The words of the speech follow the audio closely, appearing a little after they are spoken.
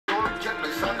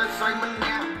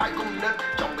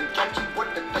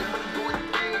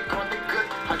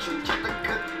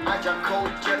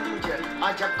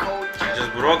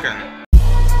broken.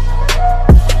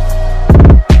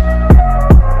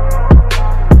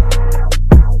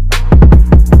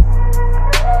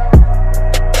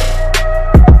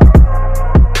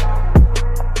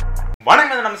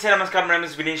 Namaskar, my name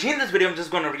is Vinesh. In this video, I'm just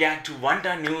going to react to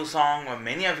Vannda new song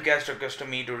many of you guys requested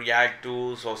me to react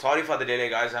to. So sorry for the delay,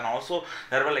 guys. And also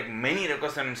there were like many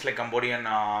requests, and it's like Cambodian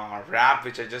rap,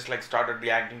 which I just like started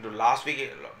reacting to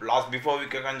before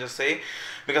week, I can just say,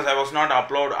 because I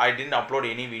didn't upload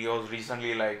any videos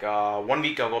recently, like 1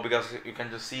 week ago, because you can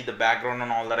just see the background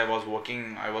and all that. I was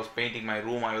working, I was painting my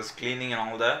room, I was cleaning and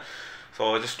all that.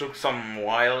 So I just took some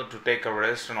while to take a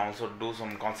rest and also do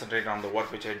some concentrate on the work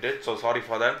which I did. So sorry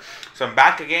for that. So I'm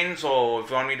back again. So if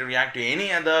you want me to react to any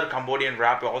other Cambodian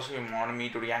rapper, also you want me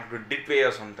to react to Ditway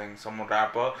or something, some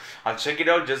rapper, I'll check it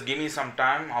out. Just give me some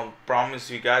time. I'll promise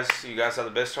you guys are the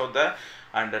best out there.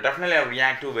 And definitely I'll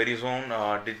react to very soon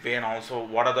Ditway, and also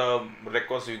what are the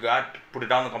requests you got, put it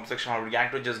down in the comment section. I'll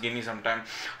react to it. Just give me some time.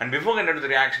 And before getting into the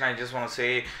reaction, I just want to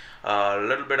say a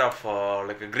little bit of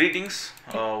like a greetings.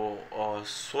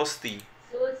 Swasthi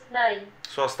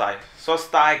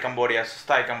Cambodia.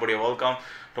 Welcome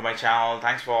to my channel.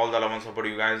 Thanks for all the love and support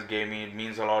you guys gave me. It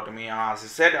means a lot to me. As I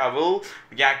said, I will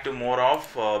react to more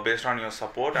of based on your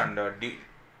support, and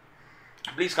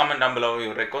please comment down below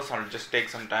your requests. I'll just take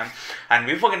some time. And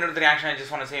before getting into the reaction, I just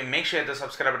want to say, make sure you hit the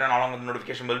subscribe button along with the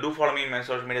notification bell. Do follow me in my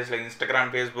social medias like Instagram,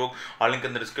 Facebook. I'll link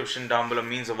in the description down below.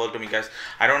 Means the world to me, guys.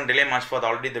 I don't delay much further.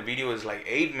 Already the video is like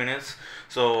 8 minutes.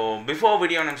 So before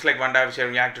video names like Vannda, which I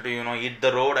reacted to, Hit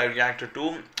the Road, I reacted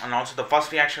to, and also the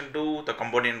first reaction to the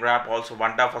Cambodian rap, also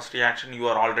Vannda first reaction, you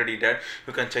are already dead.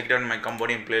 You can check it out in my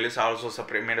Cambodian playlist. I also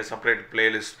made a separate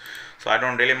playlist. So I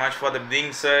don't delay much further.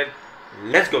 Being said,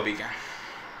 let's go begin.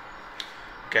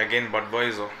 Okay, again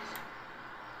Budweiser,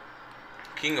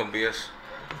 king of beers.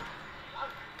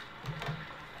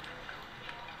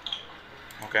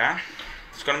 Okay,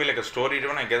 it's gonna be like a story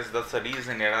driven. I guess that's the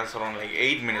reason it has around like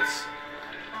 8 minutes.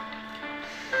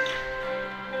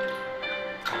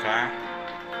 Okay.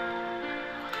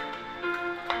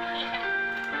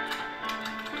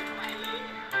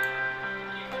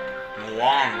 Move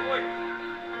on.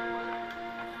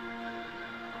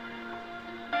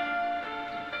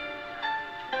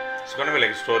 It's gonna be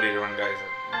like story driven, guys.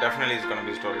 Definitely it's gonna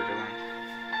be story driven.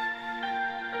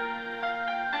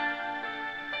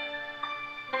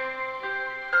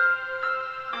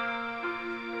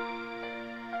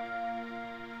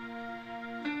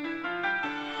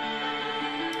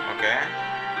 Okay.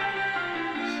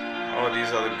 Oh,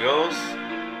 these are the girls.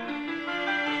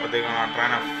 Are they gonna try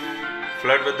to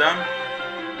flirt with them?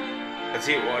 Let's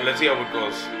see how it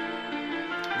goes.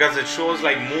 Because it shows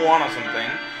like move on or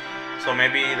something. So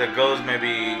maybe the girls may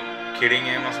be kidding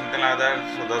him or something like that.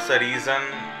 So that's the reason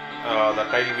the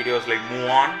title video is like move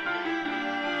on.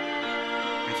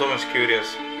 I'm so much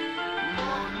curious.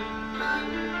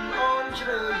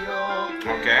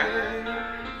 Okay.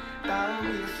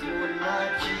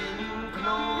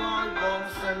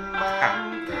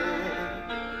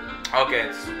 Okay.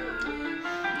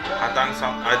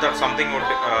 I thought something would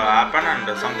happen,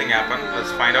 and something happened.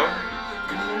 Let's find out.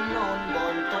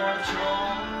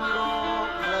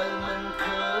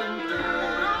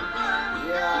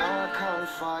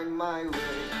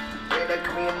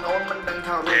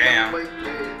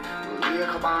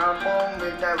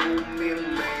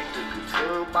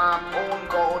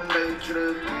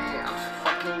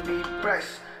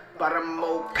 But I'm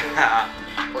okay.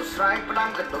 What's right, but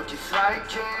I'm gonna just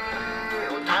like you.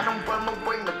 I don't want to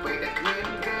win the way that clean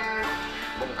game.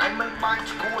 I'm in my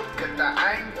school, get the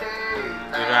idea.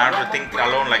 You don't have to think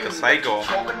alone like a psycho.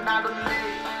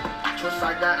 Just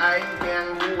like the I'm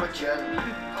being watching.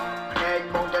 Head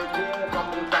more than cool,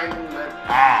 come on, time.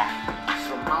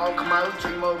 So now come out to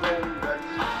my room.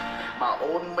 My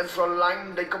own men so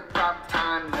line, they could pop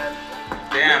time.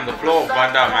 Damn, the flow of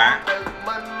Vannda, man.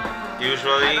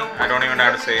 Usually, I don't even know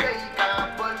how to say.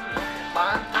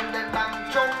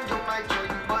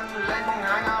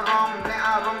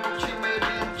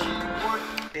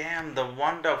 Damn, the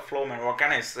Vannda flow, man. What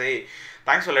can I say?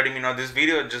 Thanks for letting me know. This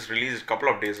video just released a couple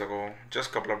of days ago.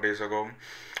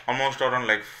 Almost around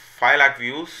like 5 lakh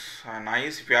views.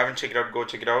 Nice. If you haven't checked it out, go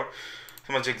check it out.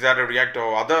 So much excited to react to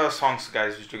other songs,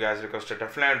 guys, which you guys requested.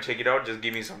 Definitely check it out. Just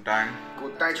give me some time.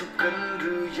 So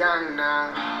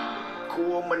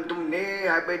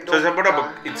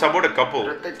it's about a couple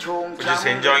which is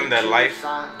enjoying their life.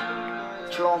 I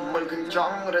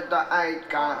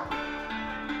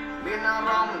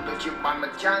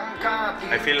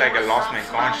feel like I lost my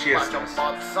consciousness.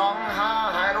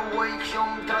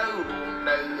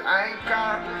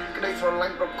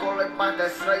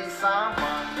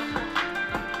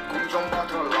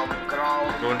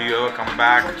 Don't you ever come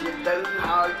back.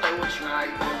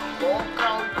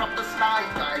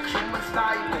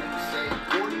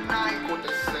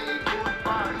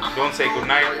 Don't say good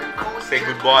night, say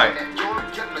goodbye.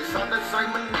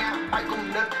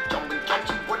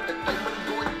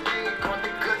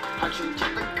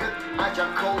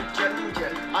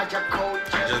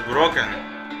 Just broken.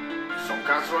 So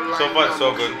far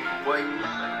so good.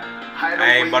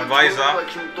 Hey, Budweiser.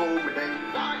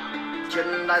 How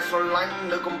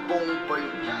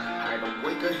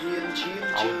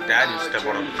dare you step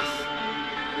out of this?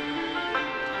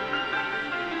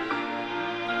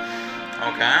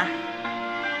 Okay.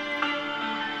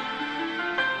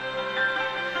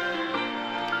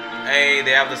 Hey,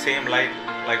 they have the same light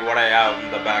like what I have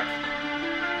in the back.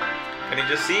 Can you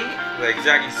just see? They're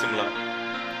exactly similar.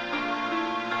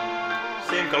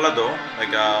 Same color though,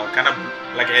 like kind of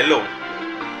like yellow.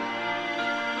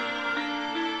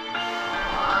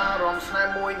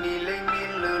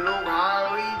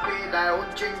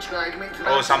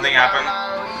 Oh, something happened.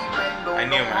 I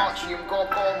knew, man.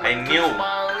 I knew.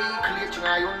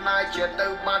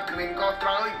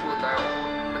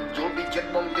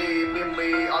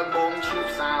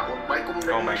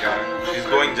 Oh my god, she's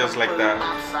going just like that.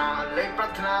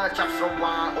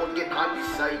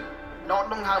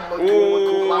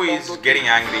 Oh, he's getting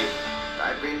angry.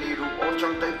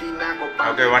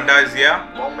 Okay, Vannda is here.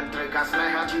 Oh my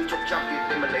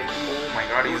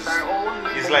god,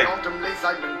 he's like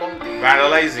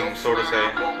vandalizing, so to say,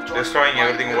 destroying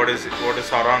everything what is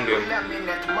around him.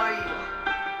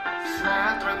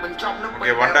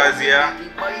 Okay, Vannda is here.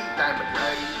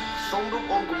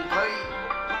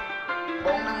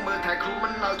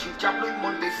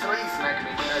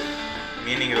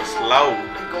 Meaning it's love.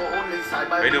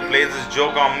 Why do you play this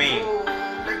joke on me?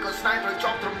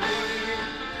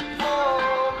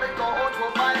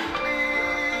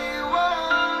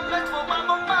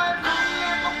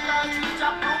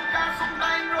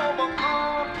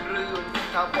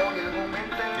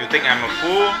 You think I'm a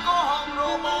fool?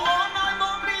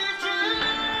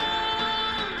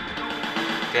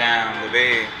 Damn, the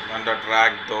way Vannda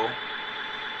dragged though.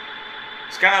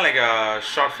 It's kind of like a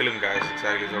short film, guys,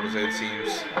 exactly, so to say, it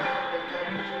seems.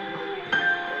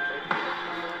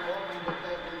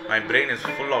 My brain is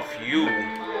full of you.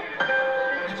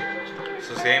 It's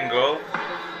the same girl.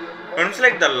 And it's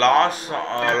like the last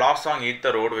song, Hit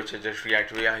the Road, which I just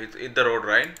reacted to. Yeah, Hit the Road,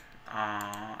 right?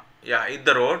 Yeah, Hit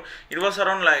the Road. It was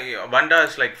around like Vannda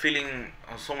is like feeling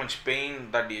so much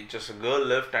pain that just a girl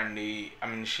left, and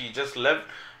she just left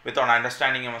without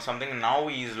understanding him or something, and now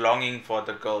he is longing for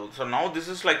the girl. So now this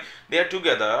is like they are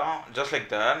together just like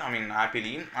that,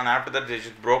 happily, and after that they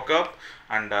just broke up,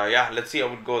 and yeah, let's see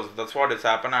how it goes. That's what has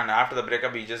happened, and after the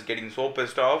breakup he's just getting so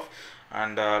pissed off,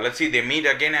 and let's see, they meet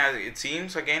again as it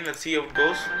seems again. Let's see how it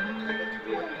goes.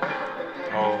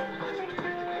 Oh,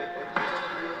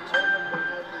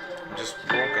 just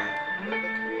broken.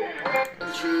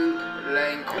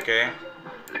 Okay,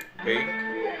 wait.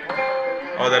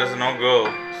 Oh, there is no girl.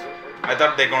 I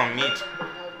thought they're gonna meet.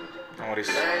 No worries.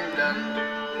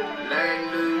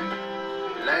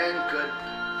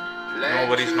 No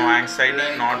worries, no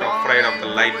anxiety, not afraid of the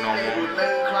light no more.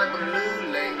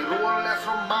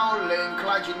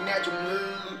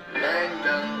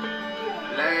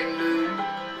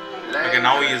 Okay,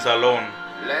 now he is alone.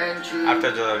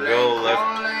 After the girl left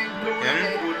him.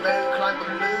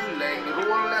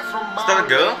 Is that a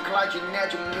girl?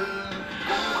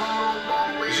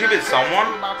 Is she with someone?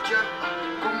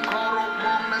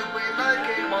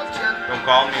 Don't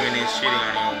call me when he's cheating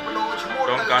on you.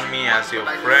 Don't count me as your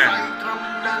friend.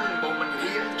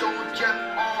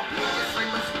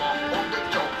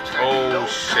 Oh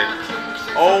shit.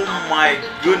 Oh my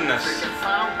goodness.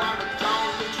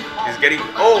 He's getting...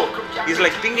 Oh, he's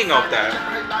like thinking of that.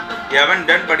 He haven't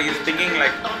done, but he's thinking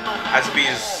like as if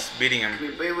he's beating him.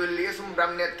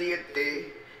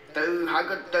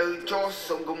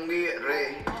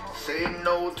 Say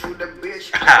no to the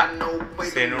bitch.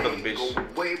 Say no to the bitch.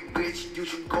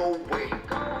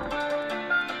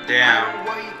 Damn.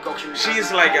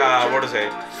 She's like what to say?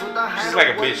 She's like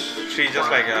a bitch. She just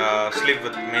like sleep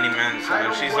with many men.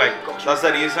 So she's like, that's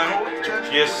the reason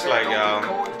she just like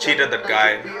cheated that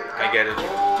guy. I get it.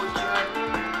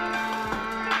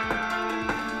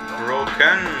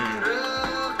 Broken.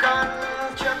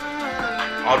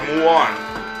 Or move on.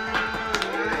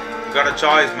 You got a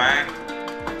choice, man.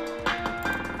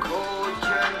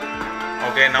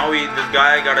 Okay, now this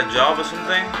guy got a job or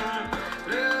something.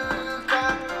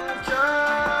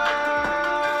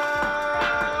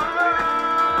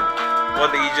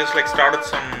 What, he just like started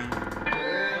some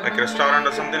like restaurant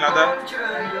or something like that?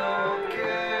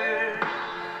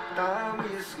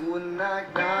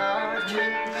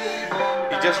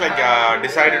 He just like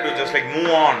decided to just like move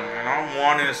on, you know, move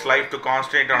on in his life to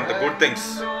concentrate on the good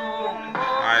things.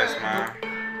 Nice, man.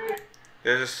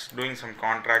 They're just doing some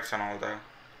contracts and all that.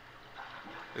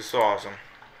 It's so awesome.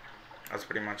 That's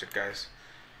pretty much it, guys.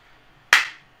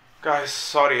 Guys,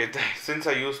 sorry, since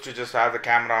I used to just have the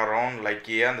camera around like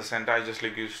here in the center, I just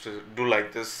like used to do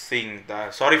like this, sing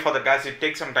that. Sorry for that, guys. It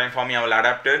takes some time for me. I will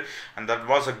adapt it. And that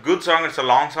was a good song. It's a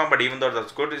long song, but even though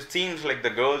that's good, it seems like the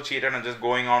girl cheated and just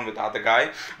going on with the other guy,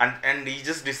 and he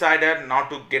just decided not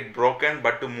to get broken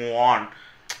but to move on.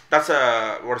 That's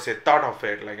a thought of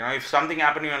it. Like, you know, if something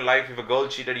happened in your life, if a girl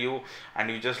cheated you and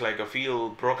you just like feel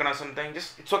broken or something,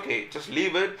 just it's okay, just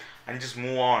leave it and just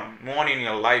move on in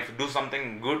your life. Do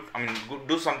something good. I mean,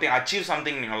 do something, achieve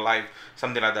something in your life,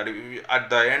 something like that. At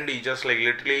the end, he just like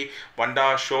literally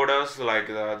Vannda showed us like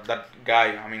that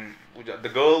guy, I mean the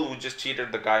girl who just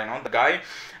cheated the guy, you know, the guy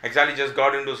exactly just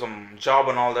got into some job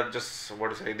and all that, just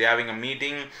they're having a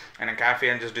meeting in a cafe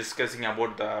and just discussing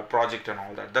about the project and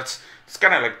all that. It's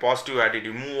kind of like positive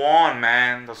attitude. Move on,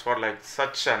 man. That's what, like,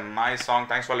 such a nice song.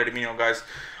 Thanks for letting me know, guys.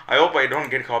 I hope I don't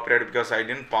get copyrighted because I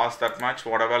didn't pass that much.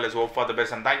 Whatever, let's hope for the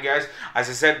best. And thank you, guys. As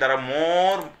I said, there are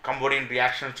more Cambodian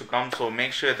reactions to come, so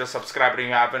make sure to subscribe if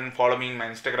you haven't. Follow me in my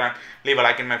Instagram, leave a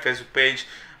like in my Facebook page,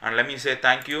 and let me say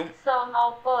thank you. Som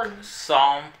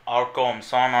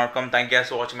Orcom. Thank you guys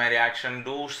for watching my reaction.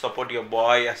 Do support your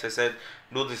boy. As I said,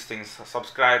 do these things.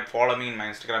 Subscribe, follow me in my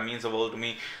Instagram, means the world to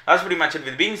me. That's pretty much it.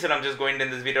 With being said, I'm just going to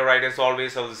end this video right as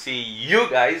always. I will see you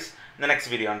guys in the next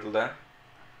video. Until then,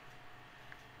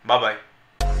 bye bye.